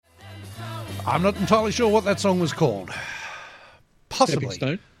I'm not entirely sure what that song was called. Possibly.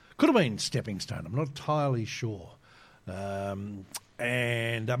 Stepping Stone? Could have been Stepping Stone. I'm not entirely sure. And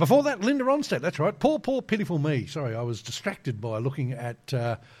before that, Linda Ronstadt. That's right. Poor, poor, pitiful me. Sorry, I was distracted by looking at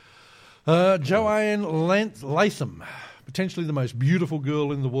Joanne Latham, potentially the most beautiful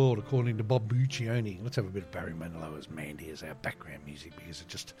girl in the world, according to Bob Buccioni. Let's have a bit of Barry Manilow's Mandy as our background music because it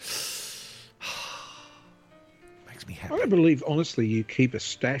just makes me happy. I don't believe, honestly, you keep a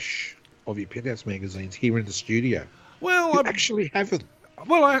stash of your Penthouse magazines here in the studio. Well, You actually have them.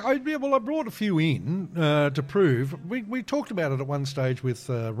 Well, I brought a few in to prove. We talked about it at one stage with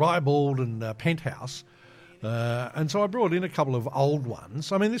Ribald and Penthouse, and so I brought in a couple of old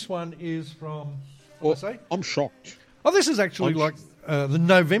ones. I mean, this one is from. I'm shocked. Oh, this is actually the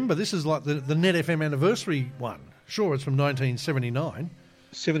November. This is like the Net FM anniversary one. Sure, it's from 1979.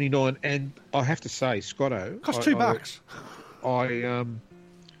 79, and I have to say, Scotto, Cost $2. I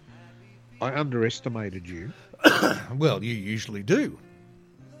underestimated you. Well, you usually do.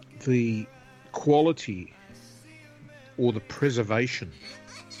 The quality or the preservation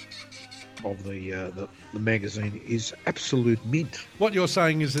of the magazine is absolute mint. What you're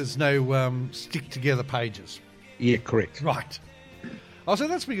saying is there's no stick-together pages. Yeah, correct. Right. Oh, so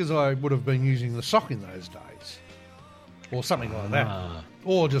that's because I would have been using the sock in those days. Or something like that.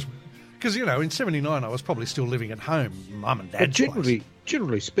 Or just... Because, you know, in 79 I was probably still living at home, Mum and Dad's place.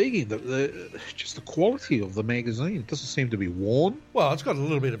 Generally speaking, just the quality of the magazine, it doesn't seem to be worn. Well, it's got a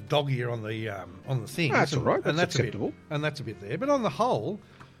little bit of dog ear on the thing. That's all right. That's acceptable. That's a bit there. But on the whole,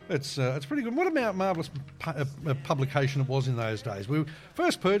 it's pretty good. What a marvellous publication it was in those days. We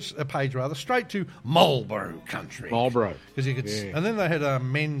first purchased a page straight to Marlborough country. Marlborough. Because you could, and then they had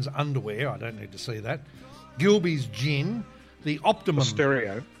men's underwear. I don't need to see that. Gilby's gin. The Optimum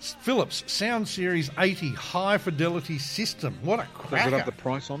Stereo Philips Sound Series 80 High Fidelity System. What a cracker. Does it have the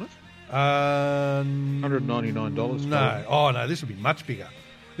price on it? $199. No. Oh, no, this would be much bigger.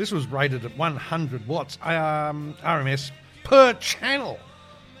 This was rated at 100 watts RMS per channel.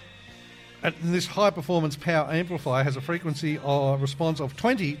 And this high-performance power amplifier has a frequency response of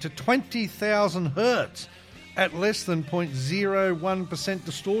 20 to 20,000 hertz at less than 0.01%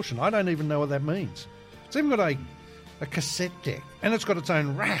 distortion. I don't even know what that means. It's even got a cassette deck, and it's got its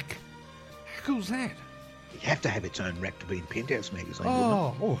own rack. How cool's that? You have to have its own rack to be in Penthouse magazine.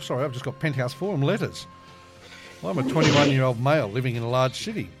 Sorry, I've just got Penthouse Forum letters. I'm a 21-year-old male living in a large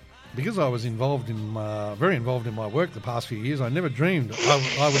city. Because I was very involved in my work the past few years, I never dreamed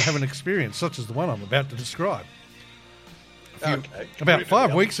I would have an experience such as the one I'm about to describe. About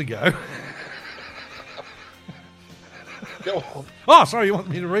 5 weeks ago. Go on. Oh, sorry, you want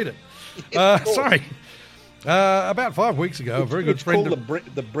me to read it? Sorry. About 5 weeks ago, a very good friend. It's called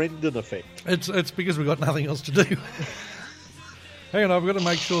the Brendan effect. It's because we've got nothing else to do. Hang on, I've got to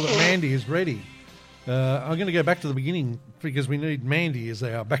make sure that Mandy is ready. I'm going to go back to the beginning because we need Mandy as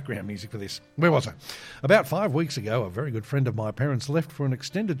our background music for this. Where was I? About 5 weeks ago, a very good friend of my parents left for an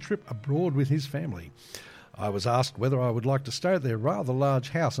extended trip abroad with his family. I was asked whether I would like to stay at their rather large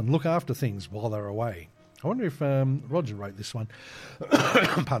house and look after things while they're away. I wonder if Roger wrote this one.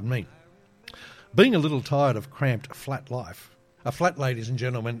 Pardon me. Being a little tired of cramped flat life. A flat, ladies and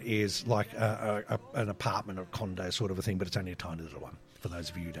gentlemen, is like an apartment or a condo sort of a thing, but it's only a tiny little one, for those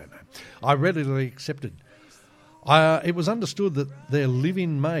of you who don't know. I readily accepted. It was understood that their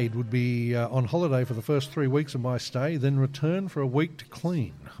live-in maid would be on holiday for the first 3 weeks of my stay, then return for a week to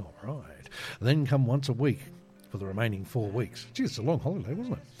clean. All right. Then come once a week for the remaining 4 weeks. Gee, it's a long holiday,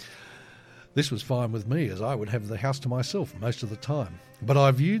 wasn't it? This was fine with me, as I would have the house to myself most of the time. But I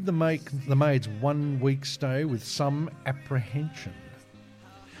viewed the maid's 1 week stay with some apprehension.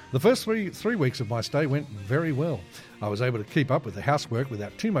 The first three weeks of my stay went very well. I was able to keep up with the housework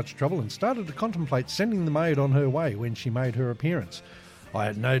without too much trouble and started to contemplate sending the maid on her way when she made her appearance. I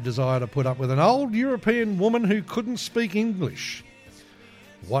had no desire to put up with an old European woman who couldn't speak English.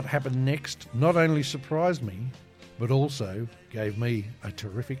 What happened next not only surprised me, but also gave me a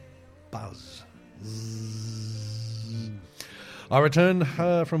terrific buzz. I returned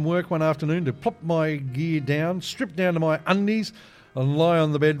from work one afternoon to plop my gear down, strip down to my undies, and lie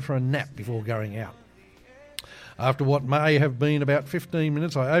on the bed for a nap before going out. After what may have been about 15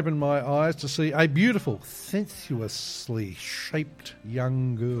 minutes, I opened my eyes to see a beautiful, sensuously shaped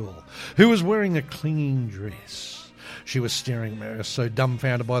young girl who was wearing a clinging dress. She was staring at me, so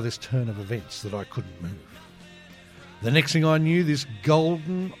dumbfounded by this turn of events that I couldn't move. The next thing I knew, this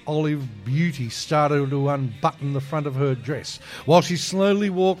golden olive beauty started to unbutton the front of her dress while she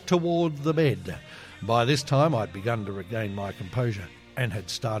slowly walked toward the bed. By this time, I'd begun to regain my composure and had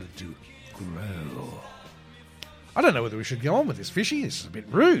started to grow. I don't know whether we should go on with this, Fishy. This is a bit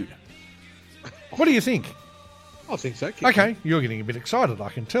rude. What do you think? I think so. Okay, you're getting a bit excited, I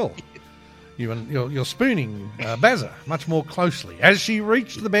can tell. You're spooning Bazza much more closely. As she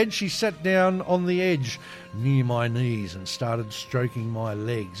reached the bed, she sat down on the edge near my knees and started stroking my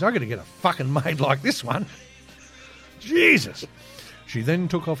legs. I got to get a fucking maid like this one. Jesus. She then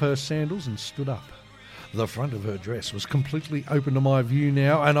took off her sandals and stood up. The front of her dress was completely open to my view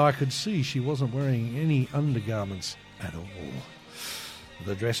now, and I could see she wasn't wearing any undergarments at all.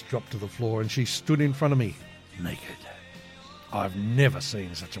 The dress dropped to the floor and she stood in front of me, naked. I've never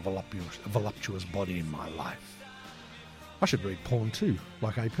seen such a voluptuous body in my life. I should read porn too,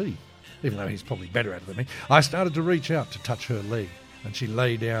 like AP, even though he's probably better at it than me. I started to reach out to touch her leg, and she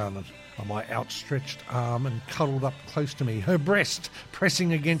lay down on my outstretched arm and cuddled up close to me, her breast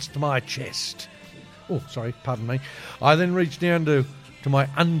pressing against my chest. Oh, sorry, pardon me. I then reached down to my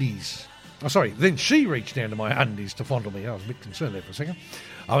undies. Then she reached down to my undies to fondle me. I was a bit concerned there for a second.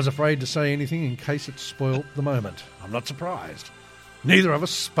 I was afraid to say anything in case it spoilt the moment. I'm not surprised. Neither of us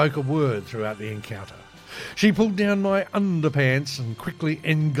spoke a word throughout the encounter. She pulled down my underpants and quickly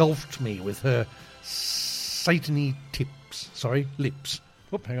engulfed me with her satany lips.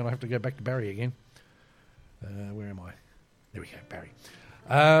 Whoop, hang on, I have to go back to Barry again. Where am I? There we go, Barry.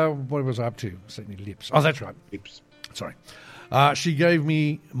 What was I up to? Satany lips. Oh, that's right. Lips. Sorry. She gave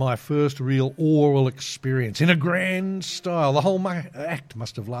me my first real oral experience in a grand style. The whole act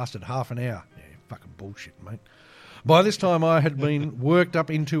must have lasted half an hour. Yeah, fucking bullshit, mate. By this time, I had been worked up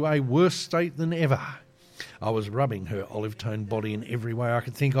into a worse state than ever. I was rubbing her olive-toned body in every way I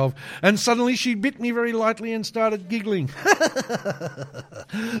could think of, and suddenly she bit me very lightly and started giggling.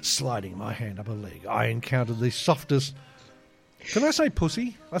 Sliding my hand up her leg, I encountered the softest... Can I say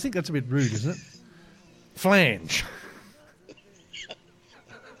pussy? I think that's a bit rude, isn't it? Flange.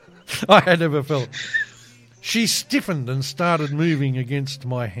 I had ever felt. She stiffened and started moving against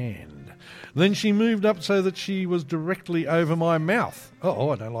my hand. Then she moved up so that she was directly over my mouth. I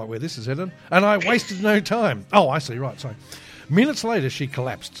don't like where this is headed. And I wasted no time. Oh, I see, right, sorry. Minutes later, she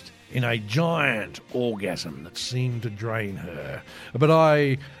collapsed in a giant orgasm that seemed to drain her. But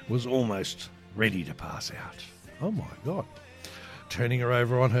I was almost ready to pass out. Oh, my God. Turning her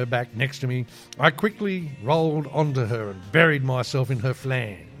over on her back next to me, I quickly rolled onto her and buried myself in her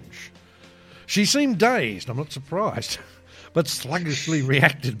flange. She seemed dazed, I'm not surprised, but sluggishly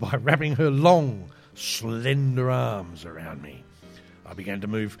reacted by wrapping her long, slender arms around me. I began to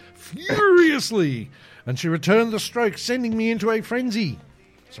move furiously, and she returned the stroke, sending me into a frenzy.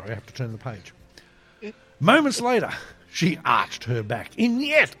 Sorry, I have to turn the page. Moments later, she arched her back in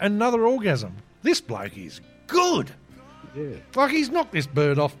yet another orgasm. This bloke is good. Yeah. Like he's knocked this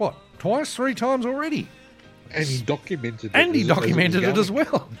bird off, twice, 3 times already. And he documented it. And he documented it as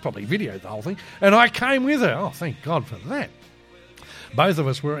well. Probably videoed the whole thing. And I came with her. Oh, thank God for that. Both of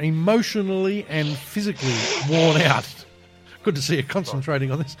us were emotionally and physically worn out. Good to see you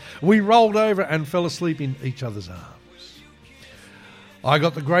concentrating on this. We rolled over and fell asleep in each other's arms. I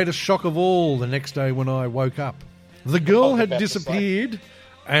got the greatest shock of all the next day when I woke up. The girl had disappeared,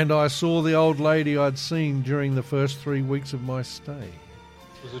 and I saw the old lady I'd seen during the first 3 weeks of my stay.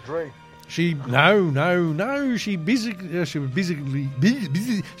 It was a dream. She was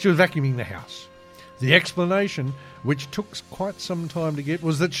vacuuming the house. The explanation, which took quite some time to get,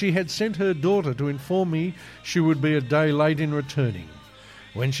 was that she had sent her daughter to inform me she would be a day late in returning.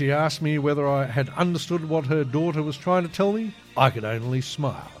 When she asked me whether I had understood what her daughter was trying to tell me, I could only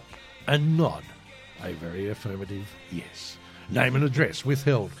smile and nod a very affirmative yes. Name and address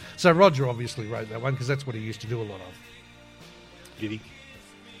withheld. So Roger obviously wrote that one because that's what he used to do a lot of. Did he?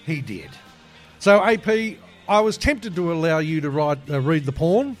 He did. So, AP, I was tempted to allow you to read the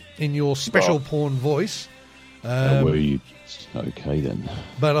porn in your special porn voice. Were you okay then?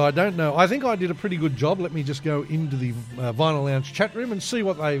 But I don't know. I think I did a pretty good job. Let me just go into the Vinyl Lounge chat room and see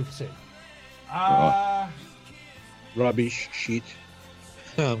what they've said. Rubbish, shit,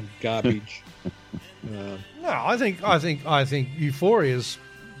 garbage. No, I think Euphoria's.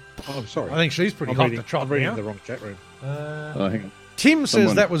 Oh, I'm sorry. I think she's pretty hot to trot. I'm reading now. the wrong chat room. Hang on. Tim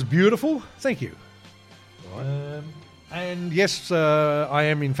says that was beautiful. Thank you. Right. And yes, I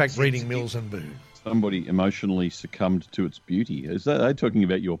am in fact reading Mills and Boone. Somebody emotionally succumbed to its beauty. Is that they talking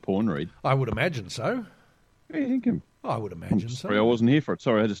about your porn read? I would imagine so. What do you think? I would imagine so. Sorry, I wasn't here for it.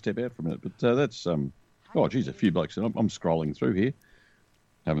 Sorry, I had to step out for a minute. But that's oh, geez, a few blokes. I'm scrolling through here.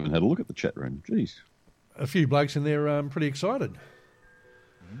 Haven't had a look at the chat room. Jeez. A few blokes in there pretty excited.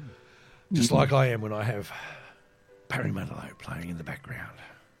 Just like I am when I have Barry Manilow playing in the background.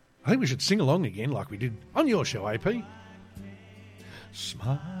 I think we should sing along again like we did on your show, AP.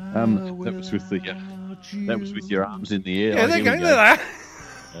 Smile that was with the that was with your arms in the air. Yeah, they're going to that.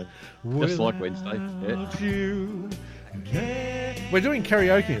 Just like Wednesday. Yeah. Without you. We're doing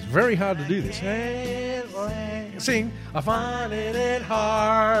karaoke. It's very hard to do this. Sing. I find it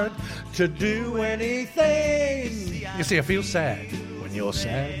hard to do anything. You see, I feel sad when you're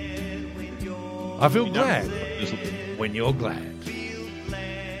sad. I feel glad when you're glad.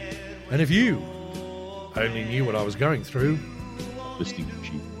 And if you only knew what I was going through. Listening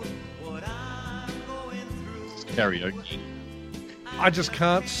to you. It's karaoke. I just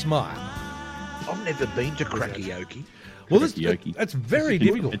can't smile. I've never been to karaoke. Well, Karaoke. that's very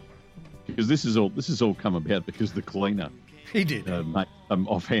difficult. Because this is all come about because the cleaner He did. made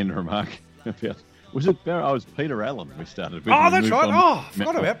offhand remark about. Was it Barry? Oh, it was Peter Allen we started with. Oh, We that's moved right. on. Oh, I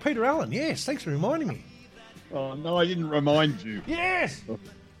forgot about Peter Allen. Yes, thanks for reminding me. Oh no, I didn't remind you. Yes.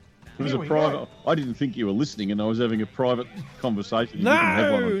 It was Here a we private. go. I didn't think you were listening, and I was having a private conversation. You didn't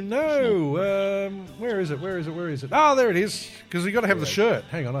have one No. on- Where is it? Oh, there it is. Because we got to have the shirt.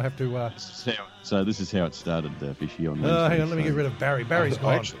 Hang on, I have to. So this is how it started, Fishy. On Wednesday, Hang on, let me get rid of Barry. Barry's Oh,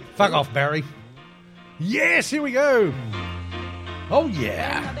 gone. actually- Fuck off, Barry. Yes, here we go. Oh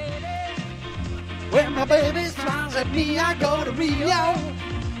yeah. When my baby smiles at me, I go to Rio.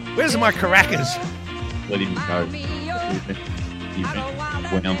 Where's my caracas? Let him go. He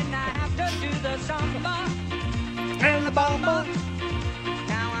went wound. And the bomber.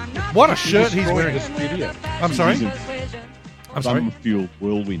 What a shirt he's wearing. I'm sorry. He's a I'm sorry. Fuel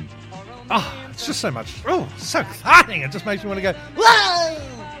whirlwind. Oh, it's just so much. Oh, so exciting. It just makes me want to go, whoa!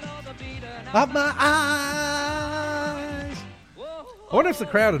 Up my eyes. I wonder if the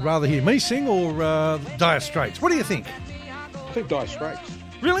crowd would rather hear me sing or Dire Straits. What do you think? I think Dire Straits.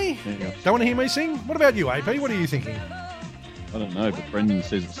 Really? Yeah. Don't want to hear me sing? What about you, AP? What are you thinking? I don't know, but Brendan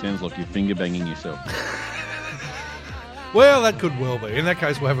says it sounds like you're finger banging yourself. Well, that could well be. In that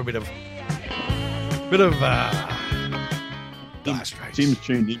case, we'll have a bit of Dire Straits. Tim's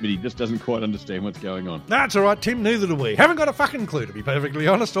tuned in, but he just doesn't quite understand what's going on. That's all right, Tim. Neither do we. Haven't got a fucking clue, to be perfectly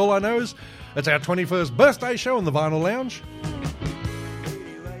honest. All I know is it's our 21st birthday show in the Vinyl Lounge.